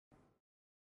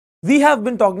We have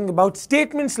been talking about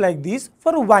statements like these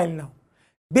for a while now.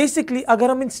 Basically अगर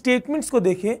हम इन statements को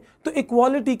देखें तो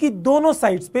इक्वालिटी की दोनों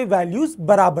साइड्स पे वैल्यूज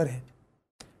बराबर हैं.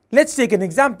 Let's take an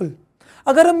example.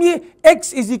 अगर हम ये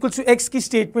x is equal to x की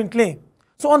स्टेटमेंट लें,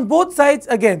 so on both sides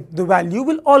again the value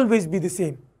will always be the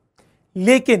same.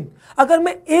 लेकिन अगर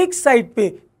मैं एक साइड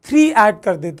पे 3 ऐड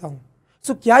कर देता हूं,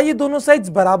 so क्या ये दोनों साइड्स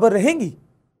बराबर रहेंगी?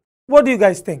 What do you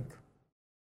guys think?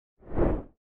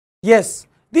 Yes,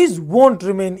 these won't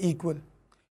remain equal.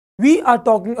 We are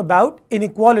talking about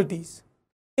inequalities.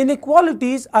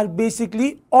 Inequalities are basically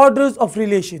orders of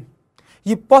relation.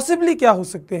 ये possibly क्या हो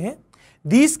सकते हैं?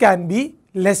 These can be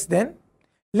less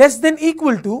than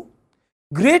equal to,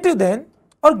 greater than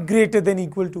or greater than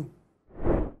equal to.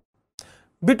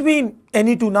 Between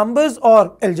any two numbers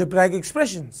or algebraic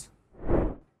expressions.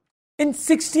 In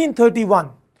 1631,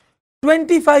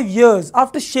 25 years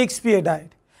after Shakespeare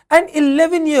died and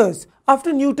 11 years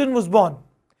after Newton was born,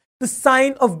 the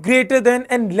sign of greater than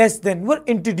and less than were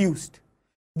introduced.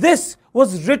 This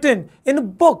was written in a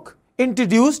book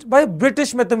introduced by a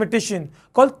British mathematician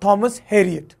called Thomas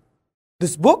Hariot.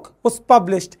 This book was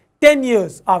published 10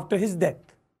 years after his death.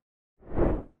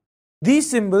 These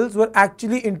symbols were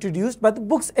actually introduced by the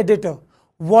book's editor,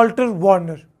 Walter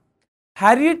Warner.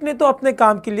 Hariot ने तो अपने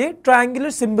काम के लिए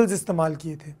triangular symbols इस्तेमाल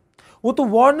किए थे. वो तो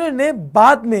वार्नर ने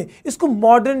बाद में इसको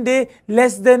मॉडर्न डे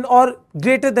लेस देन और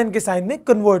ग्रेटर देन के साइन में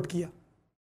कन्वर्ट किया.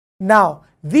 Now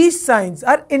these signs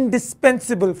are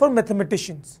indispensable for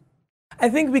mathematicians. I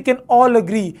think we can all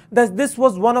agree that this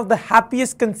was one of the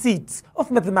happiest conceits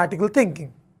of mathematical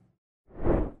thinking.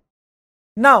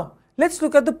 Now, let's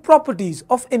look at the properties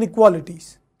of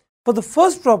inequalities. For the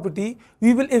first property,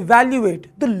 we will evaluate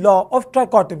the law of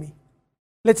trichotomy.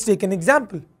 Let's take an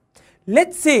example.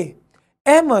 Let's say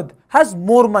Ahmed has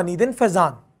more money than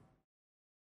Faizan.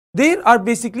 There are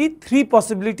basically 3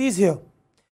 possibilities here.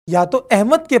 या तो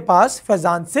अहमद के पास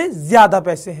फैजान से ज्यादा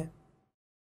पैसे हैं.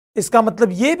 इसका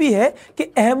मतलब यह भी है कि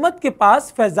अहमद के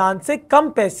पास फैजान से कम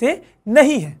पैसे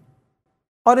नहीं हैं.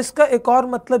 और इसका एक और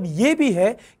मतलब यह भी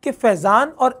है कि फैजान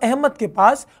और अहमद के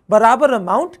पास बराबर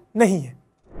अमाउंट नहीं है.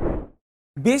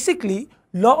 बेसिकली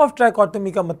लॉ ऑफ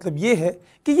ट्राइकोटोमी का मतलब यह है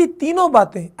कि ये तीनों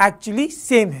बातें एक्चुअली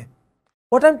सेम हैं.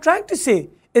 What I'm trying to say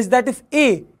is that if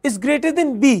A is greater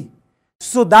than B,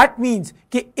 so that means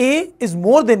कि A is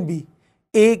more than B.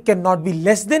 A cannot be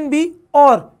less than B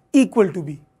or equal to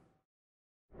B.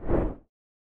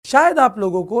 शायद आप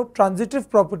लोगों को transitive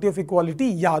property of equality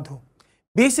याद हो.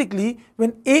 Basically,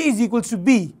 when A is equals to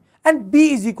B and B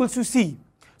is equals to C,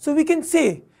 so we can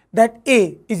say that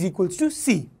A is equals to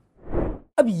C.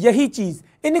 अब यही चीज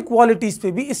inequalities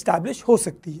पे भी establish हो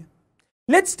सकती है.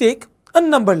 Let's take a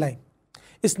number line.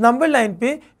 इस number line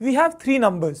पे we have 3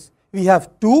 numbers. We have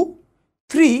 2,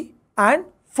 3 and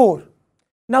 4.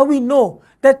 Now we know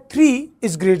that 3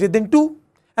 is greater than 2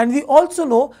 and we also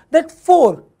know that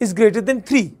 4 is greater than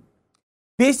 3.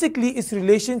 Basically इस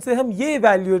relation से हम ये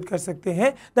evaluate कर सकते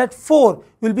हैं that 4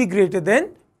 will be greater than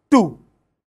 2.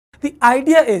 The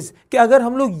idea is कि अगर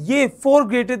हम लोग ये 4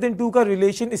 greater than 2 का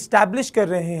relation establish कर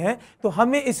रहे हैं तो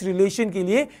हमें इस relation के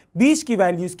लिए बीच की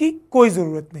values की कोई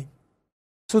ज़रूरत नहीं.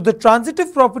 So the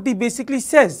transitive property basically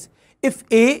says if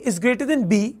A is greater than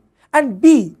B and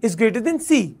B is greater than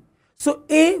C, so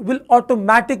A will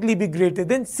automatically be greater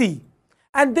than C,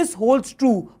 and this holds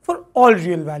true for all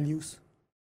real values.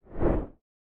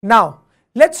 Now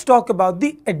let's talk about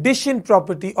the addition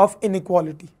property of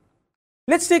inequality.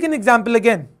 Let's take an example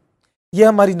again. ये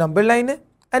हमारी number line है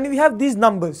and we have these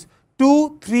numbers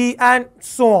 2, 3 and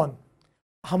so on.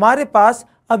 हमारे पास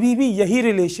अभी भी यही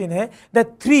relation है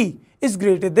that 3 is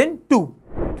greater than 2.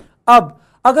 अब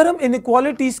अगर हम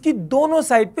inequalities की दोनों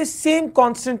साइड पे same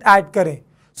constant ऐड करें,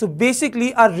 so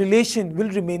basically our relation will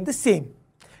remain the same.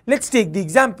 Let's take the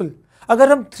example.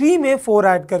 अगर हम 3 में 4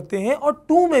 ऐड करते हैं और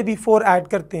 2 में भी 4 ऐड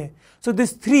करते हैं, so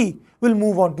this 3 will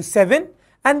move on to 7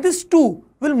 and this 2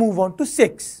 will move on to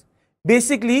 6.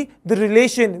 Basically the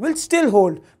relation will still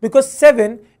hold because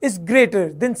 7 is greater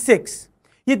than 6.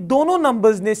 ये दोनों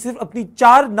numbers ने सिर्फ अपनी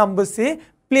 4 numbers से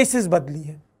places बदली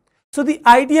हैं. So the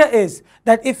idea is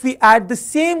that if we add the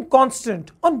same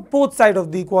constant on both sides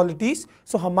of the equalities,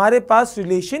 so हमारे पास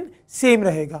relation same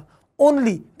रहेगा.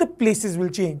 Only the places will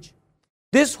change.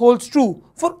 This holds true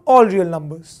for all real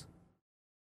numbers.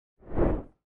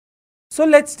 So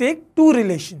let's take 2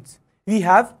 relations. We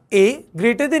have A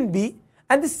greater than B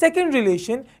and the second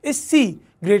relation is C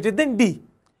greater than D.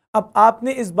 अब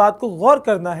आपने इस बात को गौर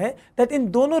करना है that इन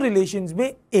दोनों relations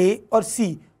में A और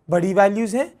C बड़ी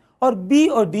values हैं और B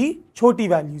और D छोटी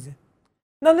values हैं.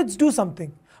 Now let's do something.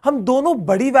 हम दोनों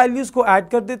बड़ी values को ऐड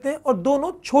कर देते हैं और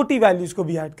दोनों छोटी values को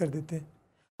भी ऐड कर देते हैं.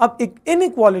 अब एक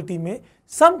inequality में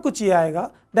सम कुछ ये आएगा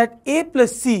that a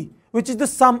plus c, which is the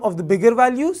sum of the bigger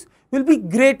values, will be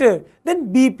greater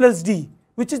than b plus d,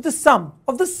 which is the sum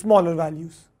of the smaller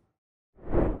values.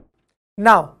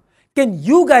 Now, can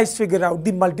you guys figure out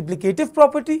the multiplicative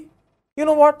property? You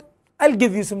know what? I'll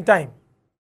give you some time.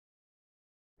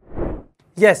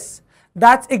 Yes,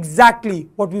 that's exactly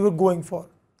what we were going for.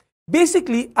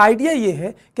 Basically, idea ये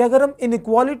है कि अगर हम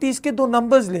inequalities के दो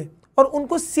numbers लें और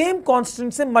उनको same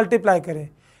constant से multiply करें,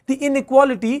 the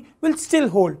inequality will still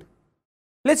hold.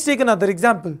 Let's take another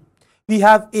example. We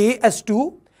have a as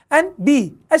 2 and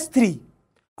b as 3.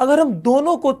 अगर हम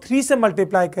दोनों को 3 से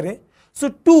multiply करें, so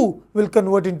 2 will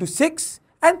convert into 6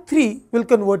 and 3 will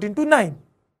convert into 9.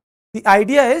 The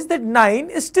idea is that 9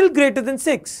 is still greater than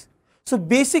 6. So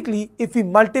basically, if we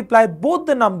multiply both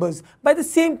the numbers by the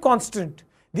same constant,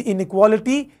 the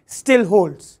inequality still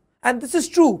holds. And this is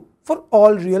true for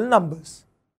all real numbers.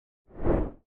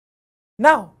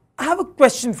 Now, I have a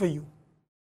question for you.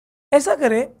 ऐसा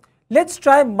करें, let's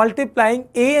try multiplying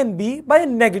a and b by a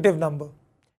negative number.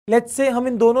 Let's say हम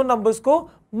इन दोनों numbers को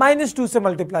 -2 से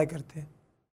multiply करते हैं.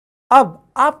 अब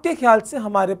आपके ख्याल से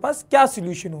हमारे पास क्या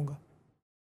solution होगा?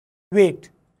 Wait,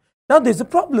 now there's a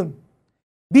problem.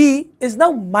 b is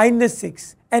now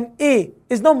 -6 and a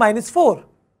is now -4.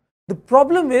 The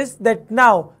problem is that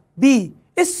now b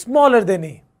is smaller than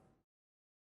a.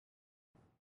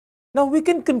 Now we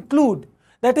can conclude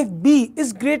that if b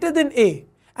is greater than a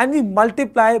and we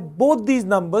multiply both these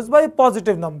numbers by a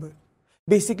positive number,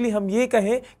 basically हम ये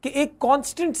कहें कि एक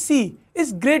constant c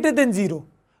is greater than 0,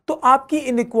 तो आपकी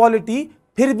inequality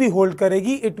फिर भी hold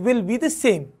करेगी, it will be the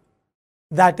same.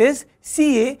 That is,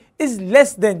 ca is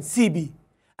less than cb.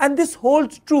 And this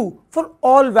holds true for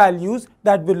all values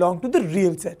that belong to the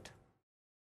real set.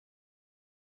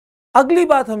 अगली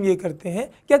बात हम ये करते हैं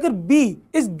कि अगर b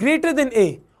is greater than a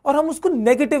और हम उसको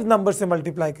नेगेटिव नंबर से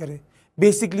मल्टीप्लाई करें,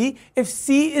 basically if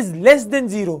c is less than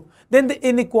 0, then the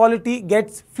inequality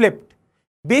gets flipped.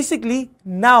 Basically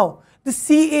now the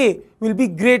ca will be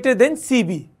greater than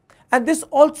cb, and this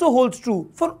also holds true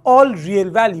for all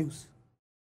real values.